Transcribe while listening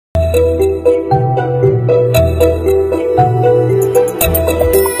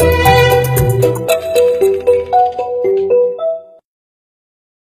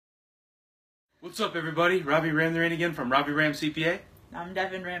What's up, everybody? RaviRam again from RaviRamCPA. I'm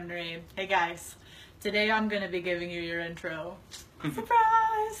Devin Ramnarine. Hey guys, today I'm going to be giving you your intro.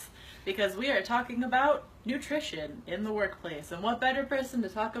 Surprise! Because we are talking about nutrition in the workplace, and what better person to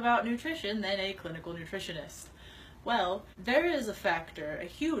talk about nutrition than a clinical nutritionist? Well, there is a factor, a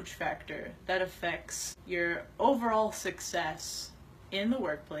huge factor, that affects your overall success in the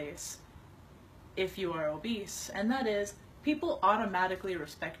workplace if you are obese, and that is people automatically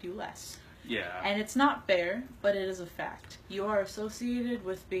respect you less. Yeah. And it's not fair, but it is a fact. You are associated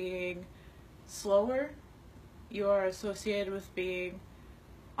with being slower. You are associated with being,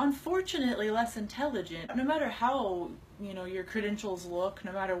 unfortunately, less intelligent. No matter how, your credentials look,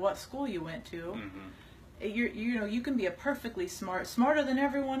 no matter what school you went to, you can be a perfectly smarter than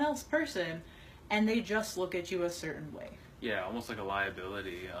everyone else person, and they just look at you a certain way. Yeah, almost like a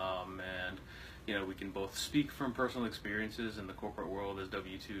liability. And we can both speak from personal experiences in the corporate world as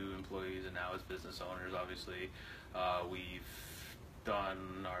W-2 employees and now as business owners. Obviously, we've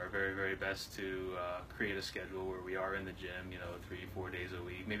done our very, very best to create a schedule where we are in the gym, 3-4 days a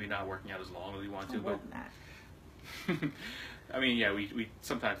week. Maybe not working out as long as we want to, More but than that. I mean, yeah, we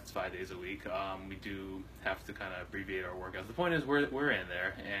sometimes it's 5 days a week. We do have to kind of abbreviate our workouts. The point is we're in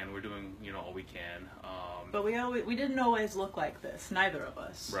there and we're doing all we can. But we didn't always look like this, neither of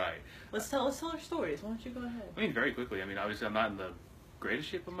us. Right. Let's tell our stories. Why don't you go ahead? I mean, very quickly. I mean, obviously, I'm not in the greatest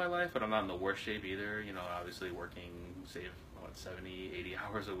shape of my life, but I'm not in the worst shape either. Obviously, working, say, 70, 80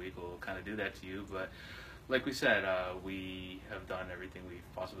 hours a week will kind of do that to you. But like we said, we have done everything we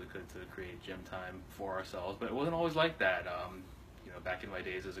possibly could to create gym time for ourselves. But it wasn't always like that. Back in my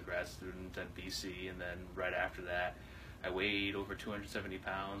days as a grad student at BC, and then right after that, I weighed over 270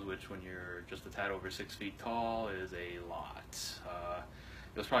 pounds, which when you're just a tad over 6 feet tall is a lot.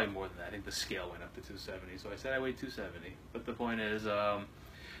 It was probably more than that. I think the scale went up to 270, so I said I weighed 270. But the point is,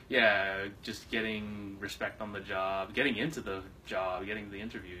 just getting respect on the job, getting into the job, getting the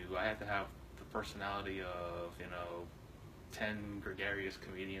interview. I had to have the personality of, 10 gregarious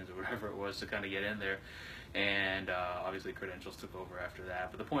comedians or whatever it was to kind of get in there. And obviously credentials took over after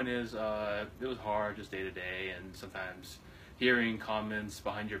that. But the point is, it was hard just day to day, and sometimes hearing comments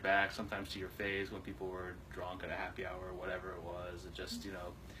behind your back, sometimes to your face when people were drunk at a happy hour or whatever it was. It just,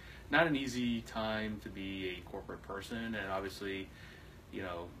 not an easy time to be a corporate person, and obviously,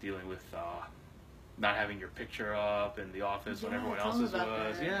 dealing with not having your picture up in the office when everyone else's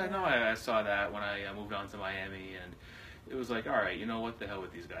was. I saw that when I moved on to Miami, and it was like, all right, what the hell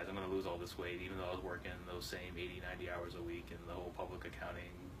with these guys? I'm going to lose all this weight, even though I was working those same 80, 90 hours a week in the whole public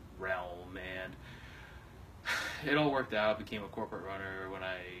accounting realm. And it all worked out. Became a corporate runner when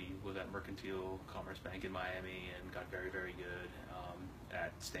I was at Mercantile Commerce Bank in Miami and got very, very good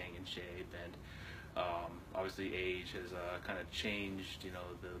at staying in shape. And obviously age has kind of changed,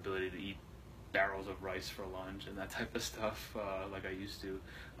 the ability to eat barrels of rice for lunch and that type of stuff, like I used to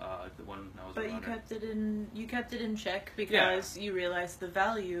when I was a runner. But you kept it in check because you realized the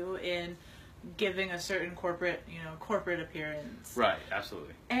value in giving a certain corporate appearance. Right,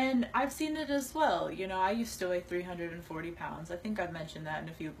 absolutely. And I've seen it as well. I used to weigh 340 pounds. I think I've mentioned that in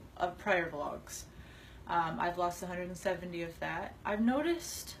a few prior vlogs. I've lost 170 of that. I've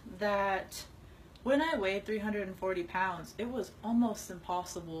noticed that when I weighed 340 pounds, it was almost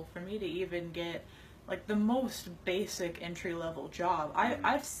impossible for me to even get the most basic entry-level job.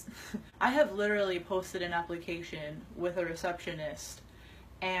 I have literally posted an application with a receptionist,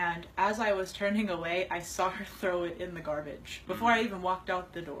 and as I was turning away, I saw her throw it in the garbage before I even walked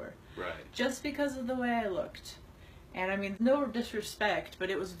out the door. Right. Just because of the way I looked. And I mean, no disrespect, but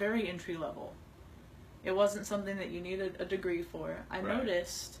it was very entry-level. It wasn't something that you needed a degree for. I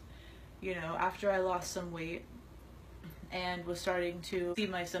noticed, after I lost some weight and was starting to see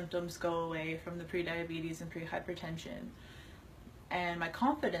my symptoms go away from the prediabetes and prehypertension, and my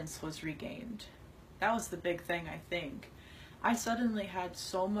confidence was regained. That was the big thing, I think. I suddenly had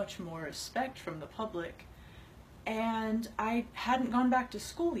so much more respect from the public, and I hadn't gone back to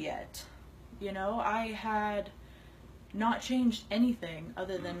school yet. I had not changed anything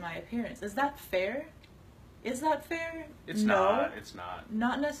other than my appearance. Is that fair? Is that fair? It's no. not. It's not.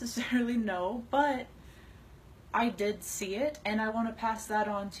 Not necessarily, no, but I did see it, and I want to pass that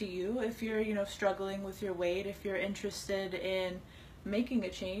on to you. If you're, struggling with your weight, if you're interested in making a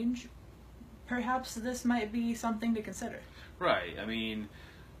change, perhaps this might be something to consider. Right. I mean,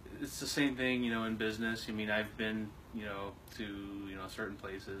 it's the same thing, in business. I mean, I've been, to, certain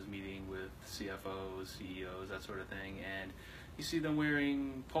places, meeting with CFOs, CEOs, that sort of thing, and you see them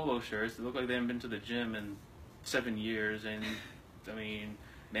wearing polo shirts that look like they haven't been to the gym in 7 years, and I mean,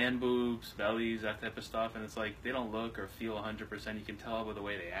 man boobs, bellies, that type of stuff, and it's like they don't look or feel 100%. You can tell by the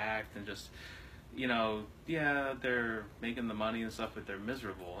way they act, and just you know, yeah, they're making the money and stuff, but they're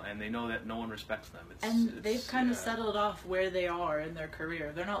miserable, and they know that no one respects them. They've kind of settled off where they are in their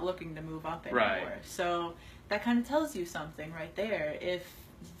career. They're not looking to move up anymore. Right. So that kind of tells you something right there. If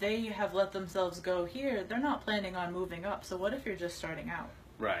they have let themselves go here, they're not planning on moving up. So what if you're just starting out?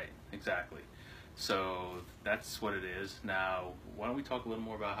 Right, exactly. So that's what it is. Now, why don't we talk a little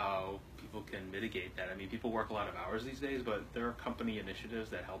more about how people can mitigate that? I mean, people work a lot of hours these days, but there are company initiatives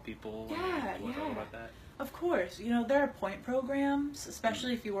that help people. Yeah, you want to talk about that? Of course. You know, there are point programs,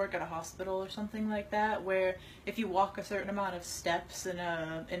 especially if you work at a hospital or something like that, where if you walk a certain amount of steps in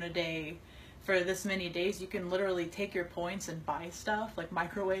a day for this many days, you can literally take your points and buy stuff like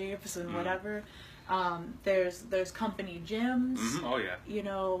microwaves and whatever. There's company gyms. Oh yeah. You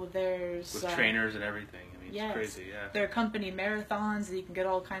know, there's with trainers and everything. I mean, yes, it's crazy. Yeah. there are company marathons that you can get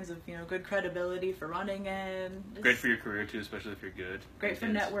all kinds of, you know, good credibility for running in. Great for your career too, especially if you're good. Great for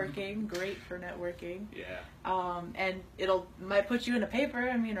networking. Great for networking. Yeah. And might put you in a paper.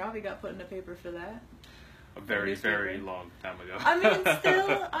 I mean, Ravi got put in a paper for that. A very, very long time ago.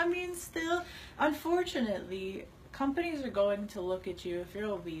 I mean, still, unfortunately, companies are going to look at you, if you're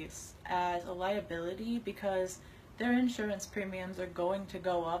obese, as a liability because their insurance premiums are going to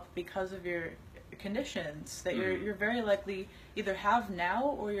go up because of your conditions that you're very likely either have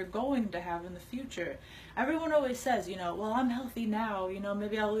now or you're going to have in the future. Everyone always says, you know, well, I'm healthy now, you know,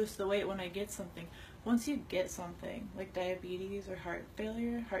 maybe I'll lose the weight when I get something. Once you get something, like diabetes or heart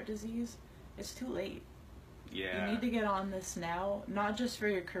failure, heart disease, it's too late. Yeah. You need to get on this now, not just for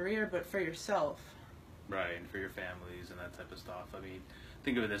your career, but for yourself. Right, and for your families and that type of stuff. I mean,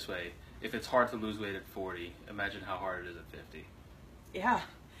 think of it this way. If it's hard to lose weight at 40, imagine how hard it is at 50. Yeah.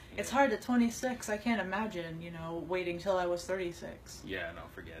 It's hard at 26. I can't imagine, you know, waiting till I was 36. Yeah, no,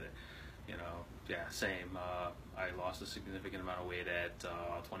 forget it. You know, yeah, same. I lost a significant amount of weight at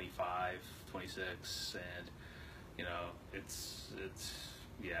 25, 26, and, you know, it's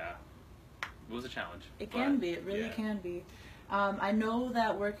yeah, it was a challenge. It can be. It really can be. I know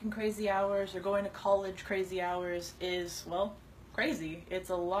that working crazy hours or going to college crazy hours is, well, crazy.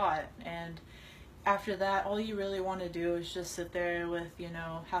 It's a lot. And after that, all you really want to do is just sit there with, you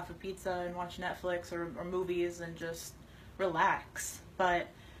know, half a pizza and watch Netflix or movies and just relax. But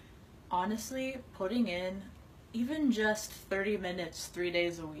honestly, putting in even just 30 minutes 3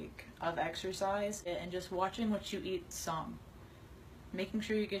 days a week of exercise and just watching what you eat making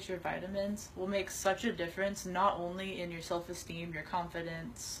sure you get your vitamins will make such a difference, not only in your self-esteem, your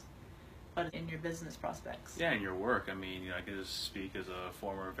confidence, but in your business prospects. Yeah, in your work. I mean, you know, I can just speak as a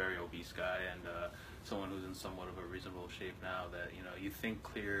former very obese guy and someone who's in somewhat of a reasonable shape now that, you know, you think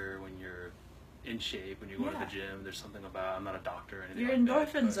clear when you're in shape, when you go to the gym. There's something about, I'm not a doctor or anything your like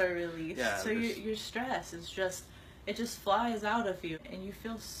endorphins that, are released, so your stress is just, it just flies out of you, and you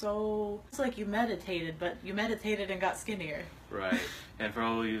feel so, it's like you meditated, but you meditated and got skinnier. Right. And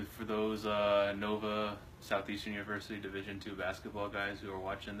for those Nova Southeastern University Division II basketball guys who are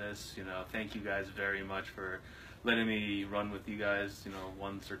watching this, you know, thank you guys very much for letting me run with you guys, you know,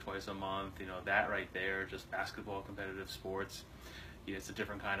 once or twice a month. You know, that right there, just basketball, competitive sports. You know, it's a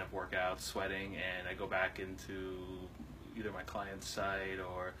different kind of workout, sweating, and I go back into either my client's site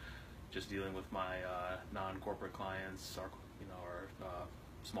or just dealing with my non-corporate clients or, you know, or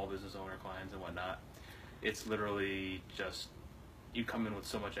small business owner clients and whatnot. It's literally just, you come in with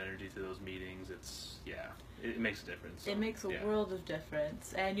so much energy to those meetings. It makes a difference. It makes a world of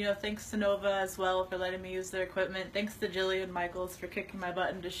difference. And, you know, thanks to Nova as well for letting me use their equipment. Thanks to Jillian Michaels for kicking my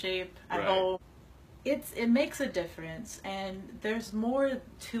butt into shape at home. It makes a difference, and there's more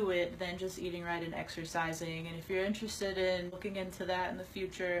to it than just eating right and exercising. And if you're interested in looking into that in the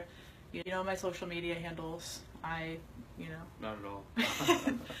future, you know my social media handles. Not at all.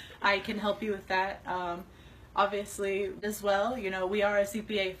 I can help you with that. Obviously, as well, you know, we are a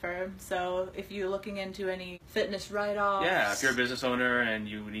CPA firm, so if you're looking into any fitness write-offs... Yeah, if you're a business owner and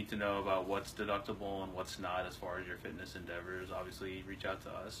you need to know about what's deductible and what's not as far as your fitness endeavors, obviously reach out to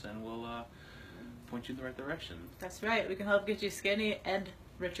us and we'll point you in the right direction. That's right. We can help get you skinny and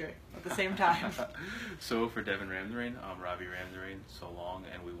richer at the same time. So for Devin Ramtherain, I'm Ravi Ramtherain. So long,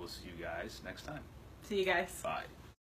 and we will see you guys next time. See you guys. Bye.